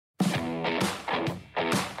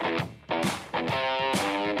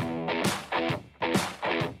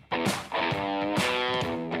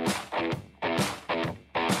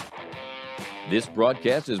This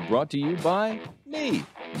broadcast is brought to you by me,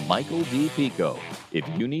 Michael D. Peco. If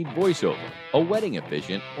you need voiceover, a wedding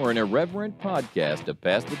officiant, or an irreverent podcast to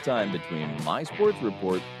pass the time between my sports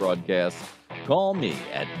report broadcasts, call me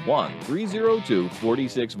at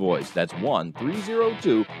 1-302-46-VOICE. That's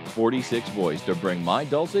 1-302-46-VOICE to bring my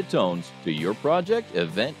dulcet tones to your project,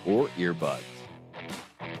 event, or earbuds.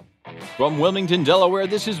 From Wilmington, Delaware,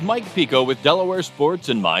 this is Mike Peco with Delaware Sports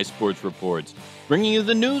and My Sports Reports, bringing you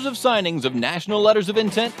the news of signings of national letters of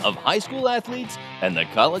intent of high school athletes and the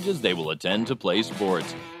colleges they will attend to play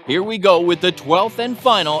sports. Here we go with the 12th and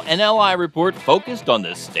final NLI report focused on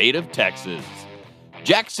the state of Texas.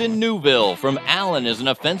 Jackson Newville from Allen is an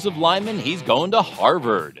offensive lineman. He's going to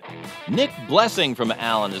Harvard. Nick Blessing from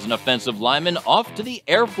Allen is an offensive lineman off to the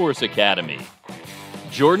Air Force Academy.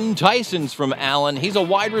 Jordan Tyson's from Allen. He's a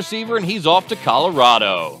wide receiver and he's off to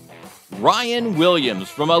Colorado. Ryan Williams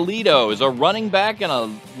from Aledo is a running back and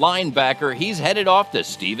a linebacker. He's headed off to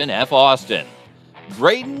Stephen F. Austin.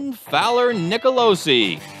 Braden Fowler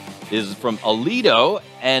Nicolosi is from Aledo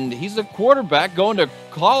and he's a quarterback going to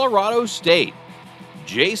Colorado State.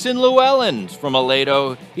 Jason Llewellyn's from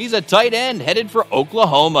Aledo. He's a tight end headed for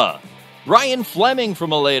Oklahoma. Ryan Fleming from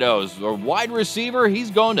Aledo is a wide receiver.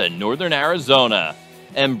 He's going to Northern Arizona.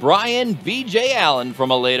 And Brian B.J. Allen from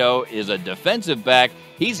Aledo is a defensive back.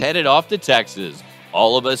 He's headed off to Texas.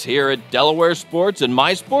 All of us here at Delaware Sports and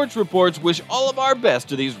My Sports Reports wish all of our best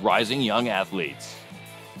to these rising young athletes.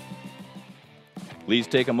 Please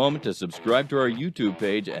take a moment to subscribe to our YouTube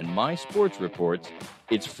page and My Sports Reports.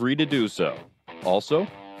 It's free to do so. Also,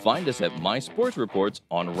 find us at My Sports Reports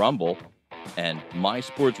on Rumble and My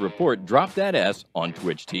Sports Report, drop that S, on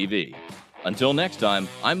Twitch TV. Until next time,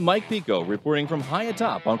 I'm Mike Peco reporting from high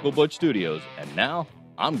atop Uncle Butch Studios, and now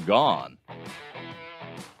I'm gone.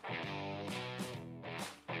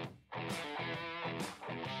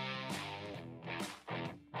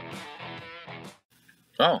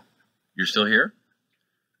 Oh, you're still here?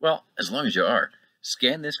 Well, as long as you are,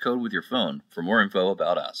 scan this code with your phone for more info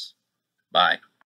about us. Bye.